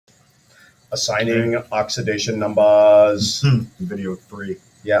assigning oxidation numbers. Video 3.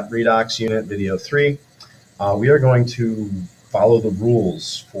 Yeah, RedOx unit video 3. We are going to follow the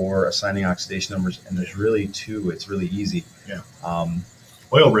rules for assigning oxidation numbers, and there's really 2. It's really easy. Yeah.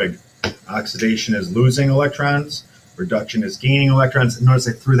 Oil rig. Oxidation is losing electrons. Reduction is gaining electrons. Notice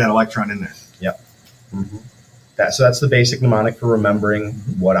I threw that electron in there. Yep. So that's the basic mnemonic for remembering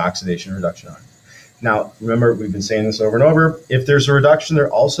what oxidation and reduction are. Now, remember, we've been saying this over and over. If there's a reduction,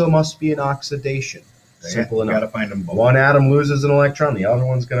 there also must be an oxidation. Simple enough. You got to find them both. One atom loses an electron, the other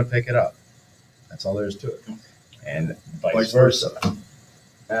one's going to pick it up. That's all there is to it. And vice versa.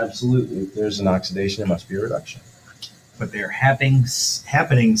 Absolutely. If there's an oxidation, there must be a reduction. But they're happening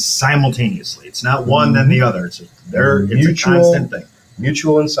simultaneously. It's not one then the other. It's a constant thing.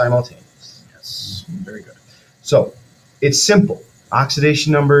 Mutual and simultaneous. Yes. Very good. So it's simple.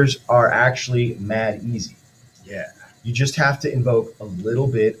 Oxidation numbers are actually mad easy. Yeah. You just have to invoke a little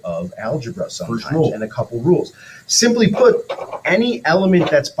bit of algebra sometimes and a couple rules. Simply put, any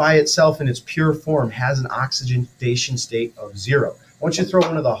element that's by itself in its pure form has an oxidation state of 0. Why don't you throw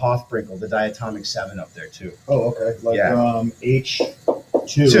one of the Hofbrinkel, the diatomic 7 up there too? Oh, okay. Like H2.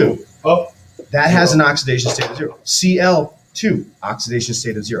 2. Oh. That has an oxidation state of 0. Cl2, oxidation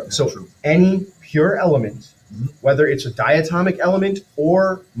state of 0. So any pure element, whether it's a diatomic element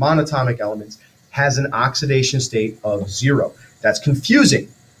or monatomic element, has an oxidation state of 0. That's confusing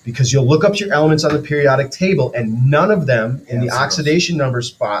because you'll look up your elements on the periodic table and none of them in the oxidation number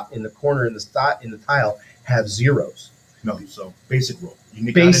spot in the corner in the tile have zeros. No, so basic rule.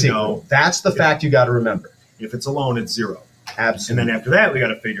 Basic rule. That's the fact you got to remember. If it's alone, it's 0. Absolutely. And then after that, we got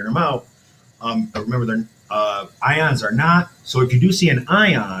to figure them out. Remember, they're ions are not. So if you do see an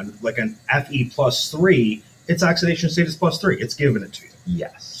ion, like an Fe+3, its oxidation state is +3. It's given it to you.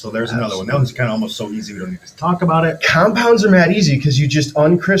 Yes. So there's another one. That one's kind of almost so easy we don't need to talk about it. Compounds are mad easy because you just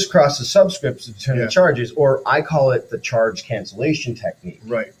uncrisscross the subscripts to determine the charges, or I call it the charge cancellation technique.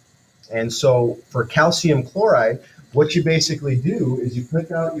 Right. And so for calcium chloride, what you basically do is you pick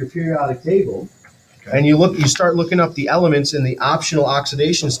out your periodic table and you start looking up the elements in the optional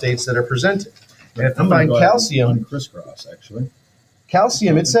oxidation states that are presented. And if you find calcium, crisscross actually.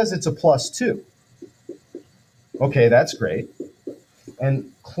 Calcium, it says it's a +2. Okay, that's great.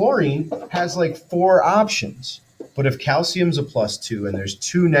 And chlorine has like 4 options. But if calcium's a +2 and there's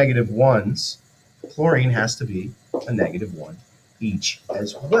 2 -1s, chlorine has to be a -1 each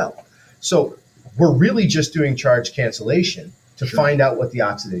as well. So we're really just doing charge cancellation to find out what the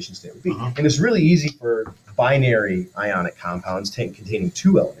oxidation state would be. And it's really easy for binary ionic compounds containing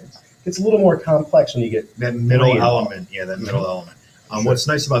 2 elements. It's a little more complex when you get that middle element. Yeah, that middle element. What's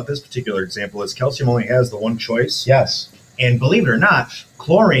nice about this particular example is calcium only has the one choice. Yes. And believe it or not,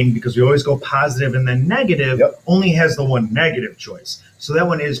 chlorine, because we always go positive and then negative, only has the one negative choice. So that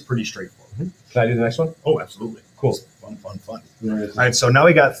one is pretty straightforward. Can I do the next one? Oh, absolutely. Cool. Fun. All right, so now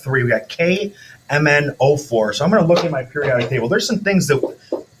we got 3. We got KMnO4. So I'm going to look at my periodic table. There's some things that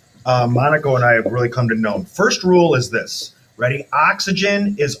Monaco and I have really come to know. First rule is this. Ready?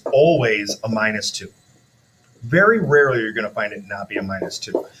 Oxygen is always a -2. Very rarely you're going to find it not be a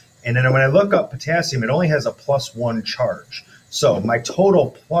 -2. And then when I look up potassium, it only has a +1 charge. So my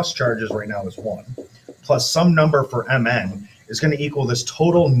total plus charges right now is 1, plus some number for Mn is going to equal this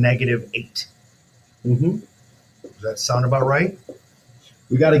total -8. Does that sound about right?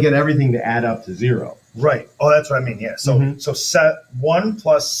 We got to get everything to add up to 0. Right. Oh, that's what I mean. Yeah. So so 1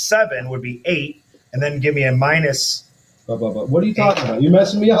 plus 7 would be 8, and then give me a minus. What are you talking about? You're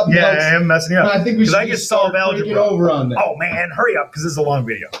messing me up. Yeah, I am messing you up. I think we should just solve algebra. Over on that. Oh man, hurry up because this is a long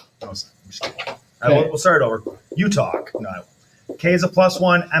video. No, I'm just kidding. Right, we'll start over. You talk. No. K is a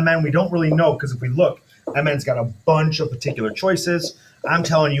 +1. Mn we don't really know because if we look, Mn's got a bunch of particular choices. I'm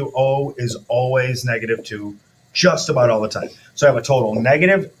telling you, O is always -2, just about all the time. So I have a total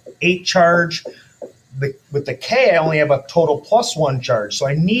 -8 charge. With the K, I only have a total +1 charge. So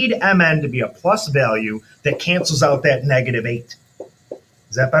I need Mn to be a plus value that cancels out that -8.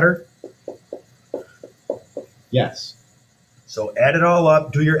 Is that better? Yes. So add it all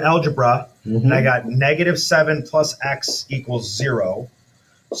up, do your algebra, and I got -7 plus x equals 0.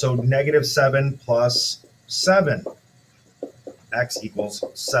 So -7 plus 7, x equals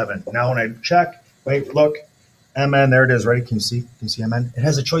 7. Now when I check, wait, look, Mn, there it is, ready? Can you see? Can you see Mn? It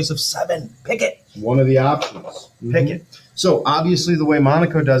has a choice of 7. Pick it. One of the options. Pick it. So obviously the way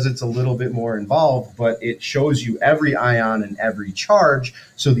Monaco does it's a little bit more involved, but it shows you every ion and every charge,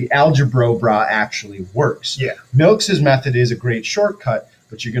 so the algebra actually works. Yeah. Milks's method is a great shortcut,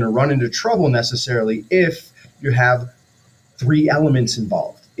 but you're going to run into trouble necessarily if you have 3 elements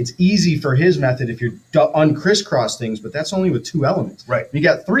involved. it's easy for his method if you're uncrisscross things, but that's only with 2 elements. Right. You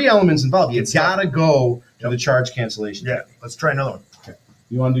got 3 elements involved. You gotta go to the charge cancellation. Yeah. Let's try another one. Okay.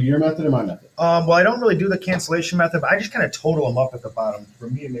 You want to do your method or my method? Well, I don't really do the cancellation method, but I just kind of total them up at the bottom. For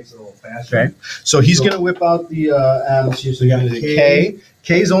me, it makes it a little faster. Okay. So he's going to whip out the atoms here. So you got K.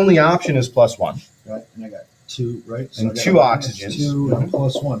 K's only option is +1. Right. And I got 2, right? So and 2 oxygens. 2 and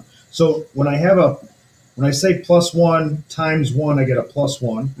 +1. So when I say +1 times 1, I get a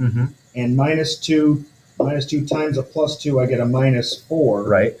 +1. Mm-hmm. And -2 times a +2, I get a -4.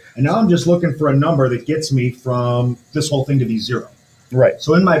 Right. And now I'm just looking for a number that gets me from this whole thing to be 0. Right.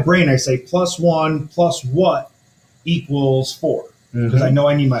 So in my brain, I say +1 plus what equals 4. Because I know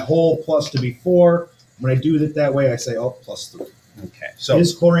I need my whole plus to be 4. When I do it that way, I say, oh, +3. Okay. So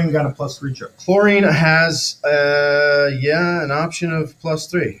is chlorine got a +3 charge? Chlorine has, an option of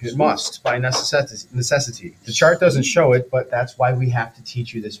 +3. It must by necessity. The chart doesn't show it, but that's why we have to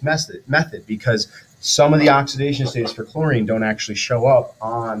teach you this method because some of the oxidation states for chlorine don't actually show up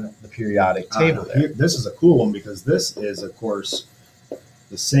on the periodic table there. This is a cool one because this is, of course,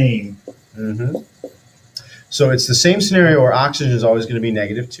 the same. Mm-hmm. So it's the same scenario where oxygen is always going to be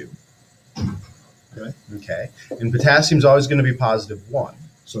 -2. Okay. Okay. And potassium is always going to be +1.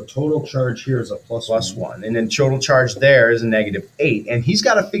 So total charge here is a +1. And then total charge there is a -8. And he's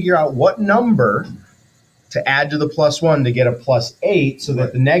got to figure out what number to add to the +1 to get a +8 so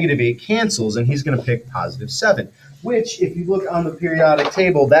that the -8 cancels, and he's going to pick +7, which, if you look on the periodic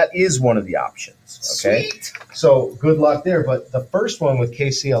table, that is one of the options. Okay. Sweet. So good luck there. But the first one with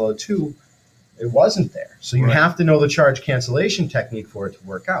KClO2, it wasn't there. So you have to know the charge cancellation technique for it to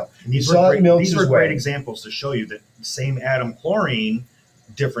work out. And these were great examples to show you that the same atom chlorine,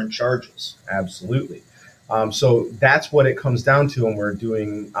 different charges. Absolutely. So that's what it comes down to when we're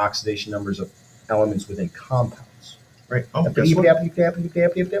doing oxidation numbers of elements within compounds. Right. Oh, that's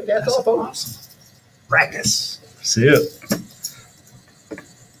all, folks. Awesome. Practice. See it.